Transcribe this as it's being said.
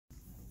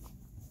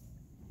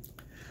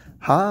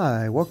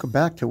Hi, welcome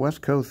back to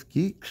West Coast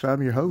Geeks.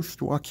 I'm your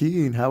host,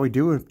 Joaquin. How we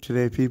doing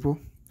today, people?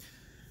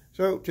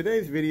 So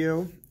today's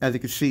video, as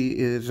you can see,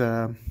 is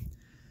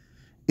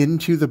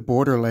Into the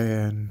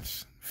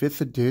Borderlands,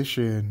 5th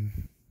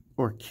edition,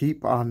 or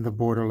Keep on the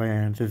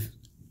Borderlands is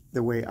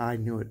the way I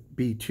knew it,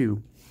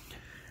 B2.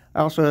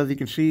 Also, as you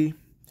can see,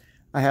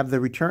 I have the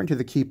Return to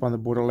the Keep on the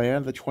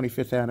Borderlands, the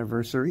 25th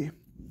anniversary.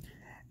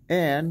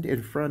 And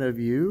in front of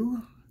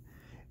you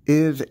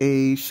is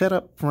a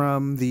setup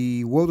from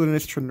the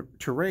Wilderness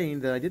Terrain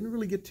that I didn't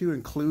really get to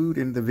include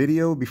in the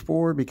video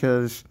before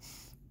because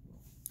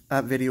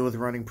that video is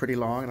running pretty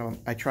long, and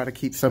I try to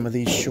keep some of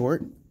these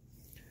short.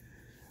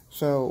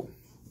 So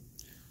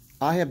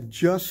I have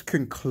just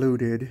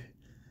concluded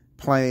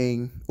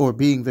playing, or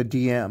being the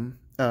DM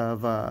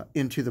of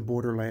Into the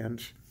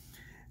Borderlands,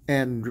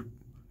 and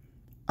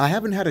I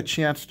haven't had a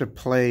chance to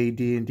play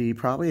D&D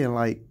probably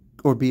in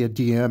or be a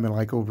DM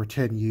in over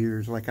 10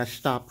 years. I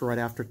stopped right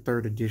after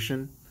 3rd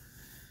edition.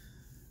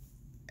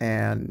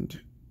 And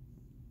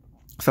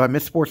so I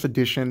missed 4th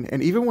edition.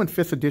 And even when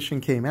 5th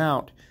edition came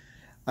out,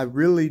 I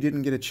really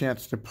didn't get a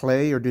chance to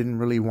play or didn't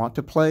really want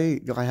to play.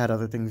 I had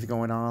other things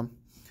going on.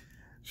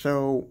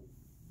 So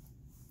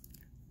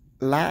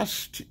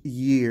last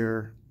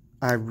year,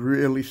 I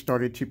really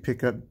started to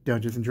pick up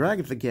Dungeons &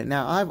 Dragons again.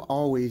 Now, I've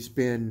always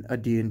been a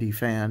D&D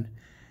fan.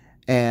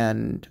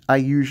 And I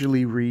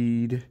usually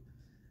read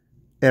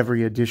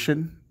every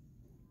edition.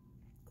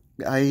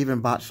 I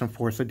even bought some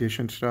 4th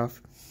edition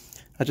stuff.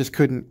 I just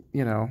couldn't,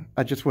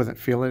 I just wasn't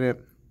feeling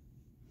it.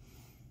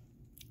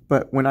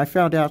 But when I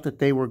found out that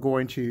they were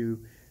going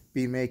to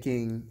be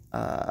making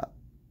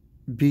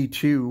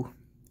B2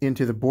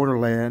 Into the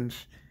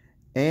Borderlands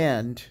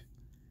and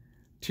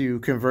to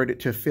convert it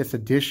to 5th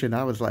edition,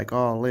 I was like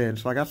all in.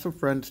 So I got some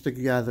friends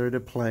together to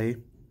play.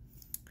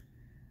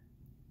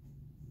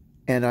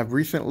 And I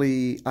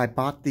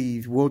bought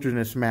these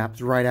wilderness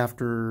maps right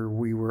after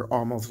we were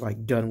almost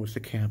done with the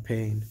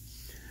campaign.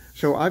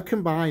 So I've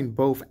combined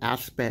both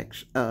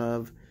aspects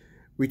of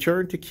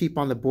Return to Keep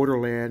on the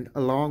Borderland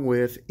along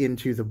with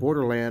Into the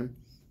Borderland.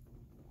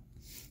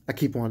 I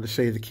keep wanting to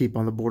say the Keep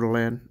on the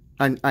Borderland.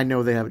 I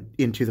know they have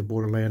Into the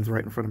Borderlands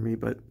right in front of me,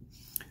 but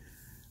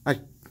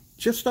I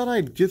just thought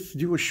I'd just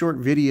do a short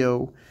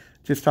video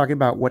just talking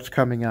about what's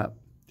coming up.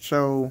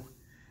 So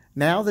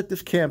now that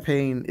this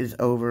campaign is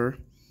over,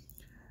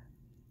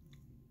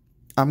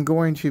 I'm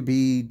going to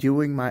be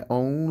doing my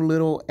own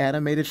little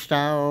animated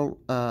style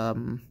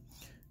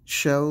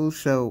show.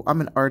 So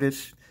I'm an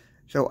artist.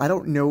 So I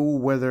don't know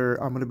whether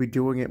I'm going to be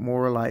doing it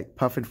more like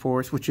Puff and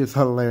Force, which is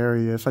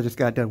hilarious. I just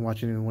got done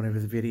watching it in one of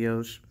his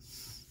videos,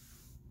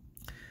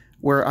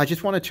 where I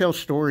just want to tell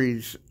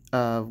stories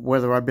of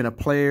whether I've been a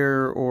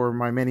player or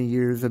my many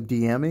years of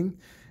DMing.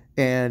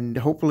 And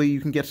hopefully you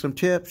can get some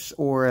tips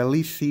or at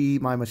least see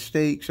my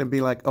mistakes and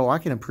be like, oh, I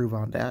can improve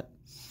on that.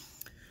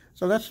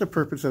 So that's the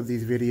purpose of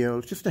these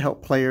videos, just to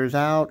help players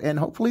out and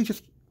hopefully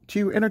just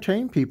to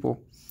entertain people.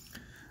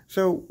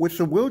 So with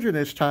the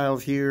wilderness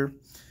tiles here,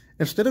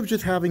 instead of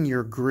just having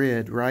your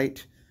grid,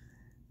 right,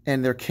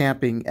 and they're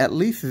camping, at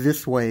least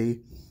this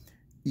way,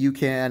 you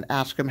can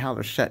ask them how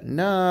they're setting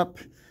up.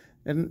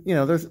 And,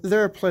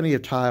 there are plenty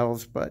of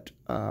tiles, but,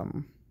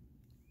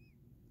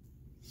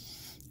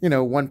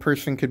 one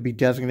person could be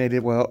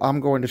designated, well, I'm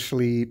going to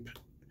sleep,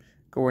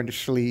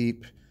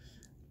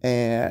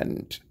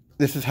 and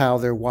this is how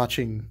they're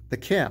watching the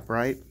camp,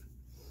 right?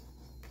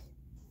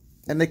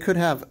 And they could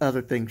have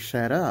other things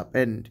set up.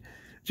 And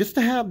just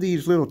to have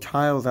these little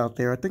tiles out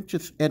there, I think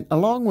and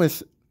along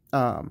with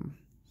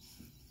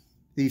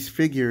these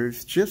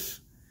figures,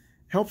 just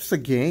helps the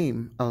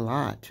game a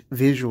lot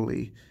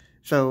visually.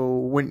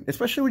 So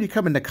especially when you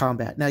come into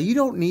combat. Now, you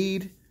don't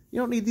need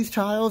these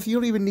tiles. You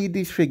don't even need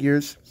these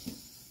figures.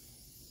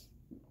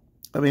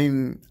 I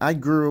mean, I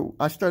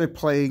started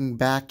playing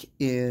back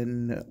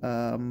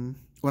in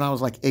when I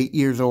was 8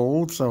 years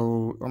old,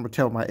 so I'm going to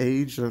tell my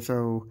age.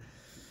 So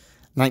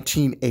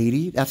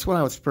 1980, that's when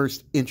I was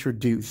first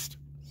introduced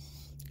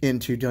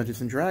into Dungeons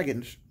 &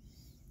 Dragons.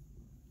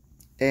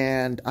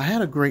 And I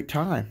had a great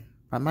time.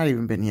 I might have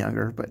even been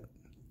younger, but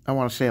I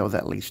want to say I was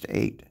at least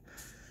 8.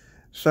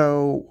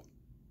 So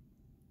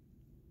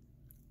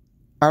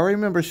I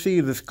remember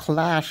seeing this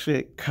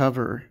classic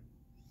cover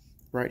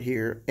right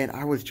here, and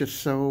I was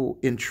just so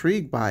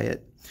intrigued by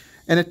it.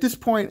 And at this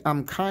point,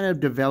 I'm kind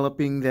of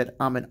developing that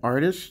I'm an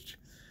artist.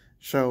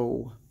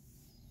 So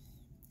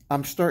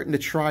I'm starting to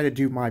try to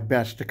do my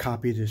best to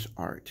copy this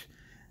art.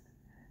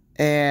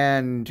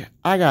 And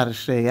I got to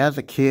say, as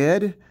a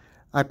kid,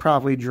 I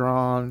probably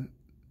drawn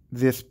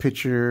this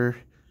picture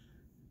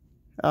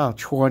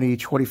 20,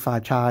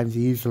 25 times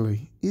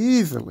easily.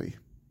 Easily.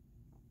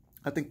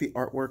 I think the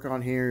artwork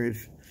on here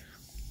is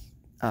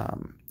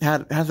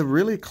has a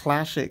really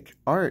classic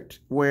art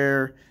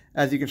where,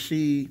 as you can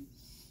see,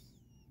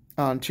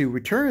 to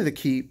Return to the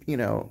Keep,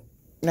 now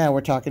we're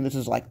talking, this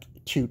is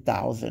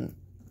 2000.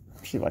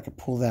 See if I can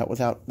pull that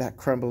without that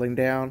crumbling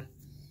down.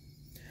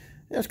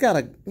 It's got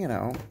a,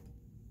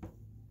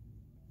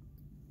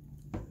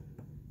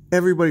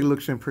 everybody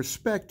looks in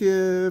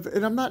perspective.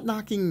 And I'm not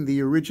knocking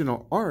the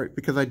original art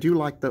because I do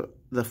like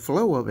the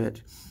flow of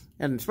it,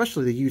 and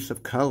especially the use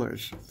of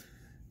colors.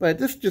 But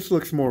this just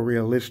looks more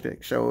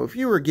realistic. So if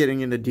you were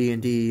getting into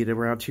D&D at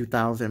around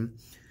 2000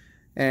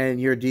 and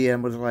your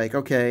DM was like,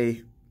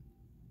 okay,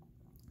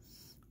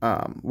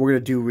 we're going to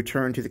do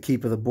Return to the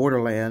Keep of the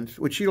Borderlands,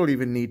 which you don't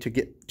even need to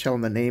tell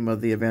them the name of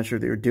the adventure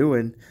they're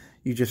doing.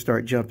 You just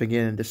start jumping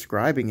in and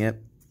describing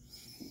it.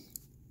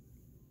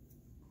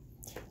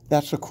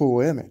 That's a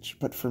cool image.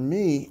 But for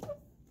me,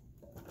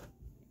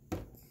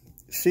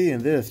 seeing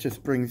this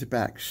just brings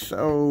back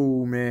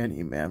so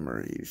many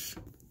memories.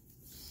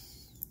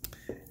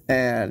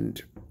 And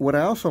what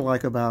I also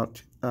like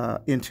about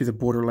Into the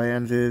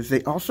Borderlands is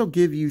they also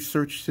give you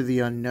Search to the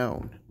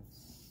Unknown.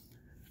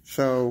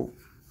 So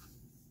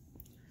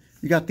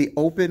you got the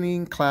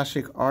opening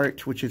classic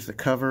art, which is the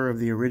cover of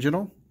the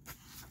original.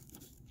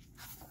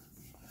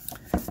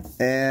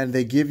 And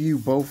they give you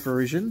both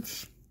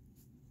versions.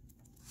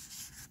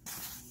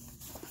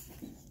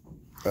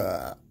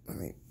 Let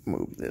me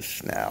move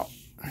this now.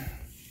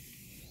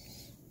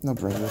 I'll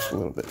bring this a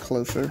little bit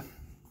closer.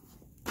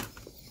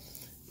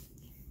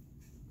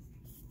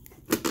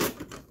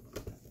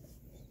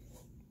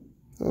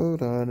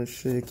 Hold on a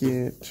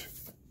second.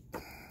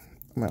 I'm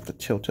going to have to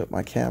tilt up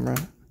my camera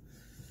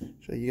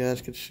so you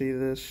guys can see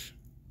this.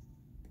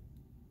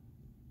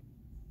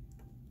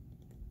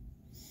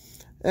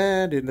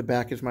 And in the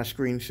back is my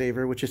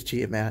screensaver, which is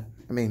Tiamat.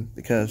 I mean,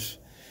 because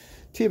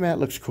Tiamat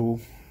looks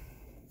cool.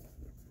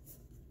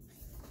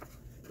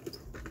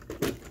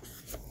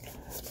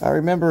 I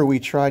remember we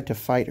tried to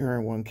fight her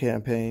in one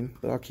campaign,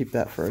 but I'll keep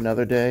that for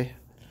another day.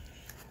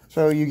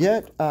 So you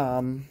get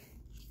the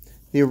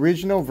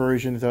original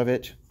versions of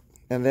it,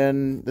 and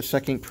then the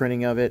second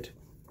printing of it.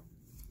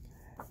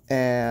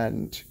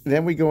 And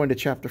then we go into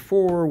Chapter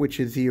 4, which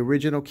is the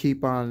original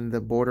Keep on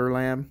the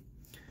Borderland.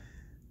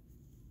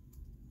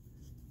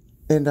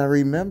 And I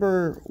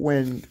remember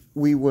when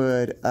we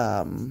would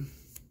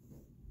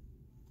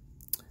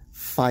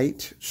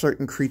fight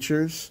certain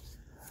creatures,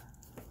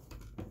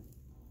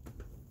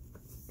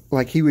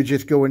 like he would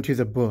just go into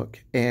the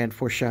book and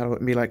foreshadow it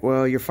and be like,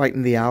 well, you're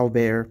fighting the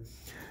owlbear.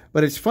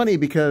 But it's funny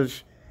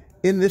because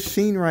in this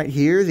scene right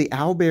here, the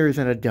owlbear is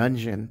in a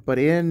dungeon. But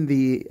in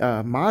the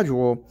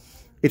module,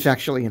 it's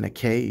actually in a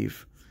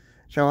cave.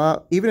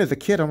 So even as a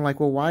kid, I'm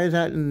like, well, why is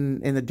that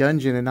in the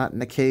dungeon and not in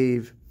the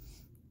cave?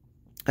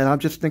 And I'm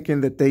just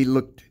thinking that they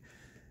looked,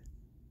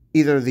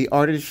 either the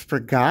artist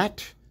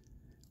forgot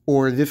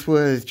or this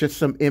was just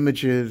some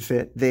images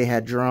that they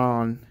had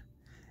drawn.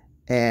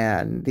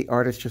 And the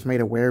artist just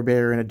made a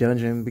werebear in a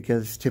dungeon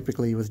because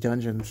typically it was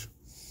dungeons.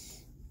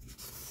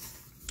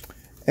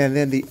 And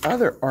then the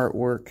other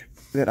artwork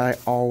that I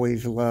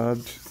always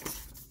loved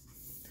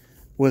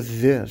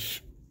was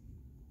this.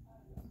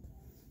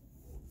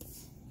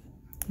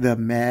 The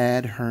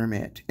Mad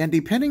Hermit. And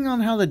depending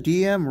on how the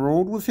DM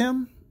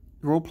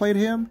role-played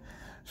him,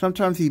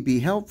 sometimes he'd be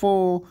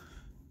helpful,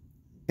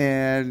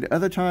 and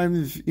other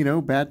times, you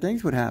know, bad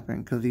things would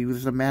happen because he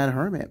was a Mad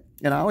Hermit.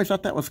 And I always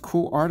thought that was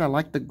cool art. I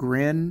like the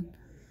grin.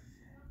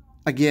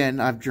 Again,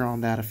 I've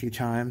drawn that a few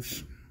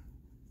times.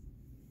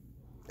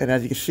 And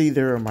as you can see,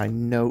 there are my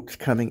notes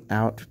coming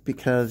out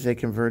because they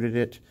converted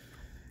it.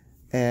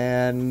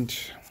 And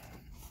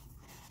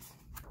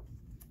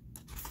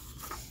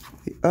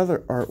the other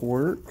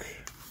artwork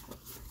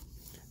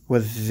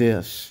was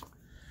this.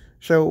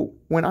 So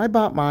when I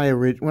bought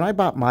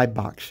my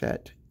box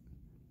set,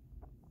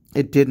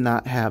 it did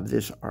not have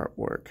this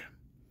artwork,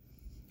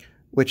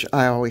 which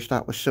I always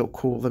thought was so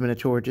cool. The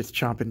Minotaur just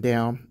chomping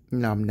down,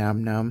 nom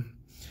nom nom,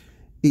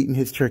 eating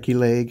his turkey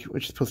leg,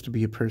 which is supposed to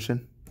be a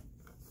person.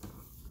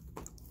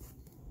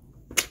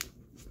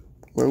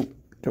 Whoa,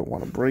 don't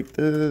want to break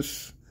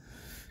this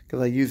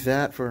because I use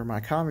that for my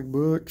comic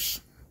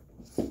books.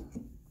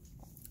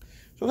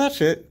 So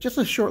that's it. Just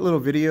a short little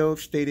video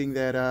stating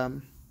that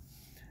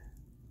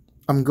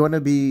I'm going to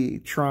be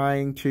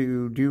trying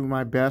to do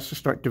my best to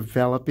start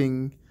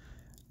developing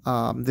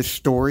this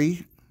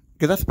story,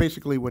 because that's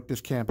basically what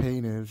this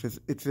campaign is.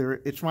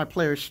 It's my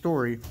player's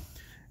story,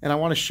 and I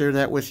want to share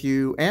that with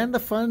you and the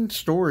fun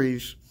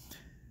stories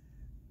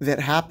that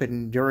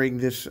happened during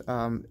this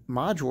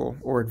module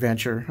or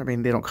adventure. I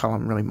mean, they don't call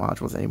them really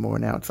modules anymore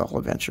now. It's all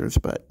adventures,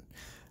 but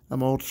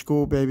I'm old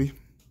school, baby.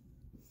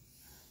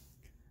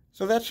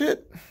 So that's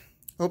it.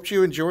 Hope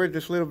you enjoyed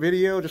this little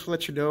video. Just to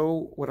let you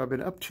know what I've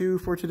been up to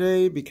for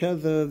today.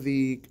 Because of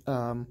the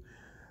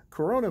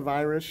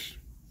coronavirus,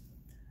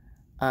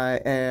 I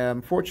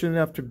am fortunate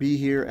enough to be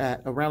here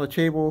at around the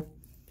table,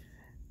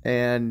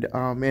 and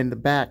in the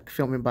back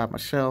filming by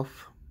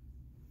myself,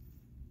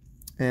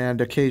 and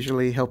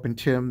occasionally helping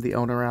Tim, the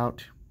owner,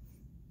 out,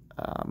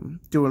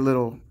 doing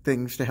little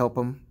things to help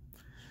him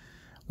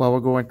while we're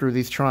going through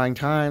these trying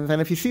times.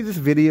 And if you see this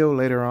video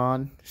later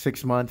on,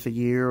 6 months, a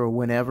year, or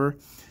whenever,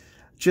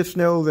 just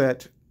know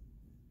that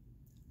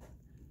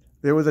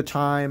there was a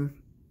time,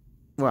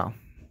 well,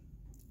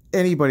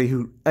 anybody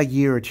who a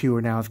year or two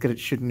or now is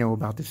should know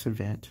about this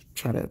event.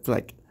 Trying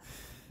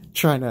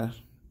to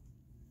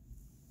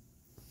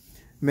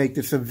make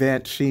this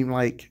event seem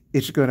like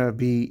it's going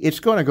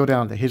to go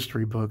down the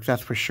history books,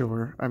 that's for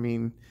sure. I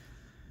mean,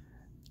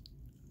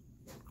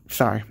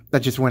 sorry,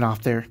 that just went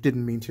off there.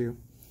 Didn't mean to.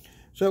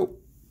 So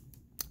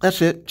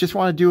that's it. Just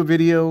want to do a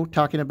video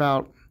talking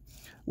about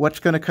what's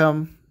going to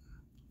come.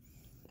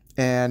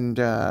 And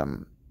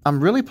I'm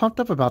really pumped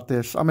up about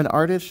this. I'm an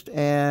artist,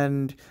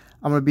 and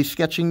I'm going to be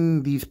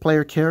sketching these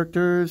player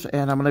characters,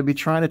 and I'm going to be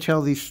trying to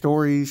tell these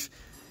stories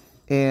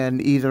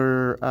in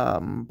either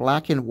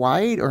black and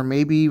white, or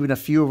maybe even a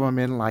few of them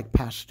in like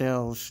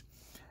pastels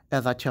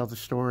as I tell the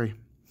story.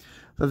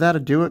 So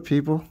that'll do it,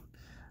 people.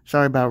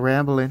 Sorry about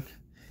rambling.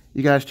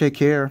 You guys take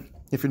care.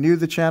 If you're new to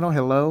the channel,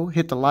 hello.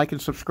 Hit the like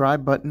and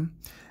subscribe button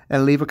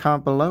and leave a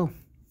comment below.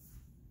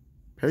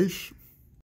 Peace.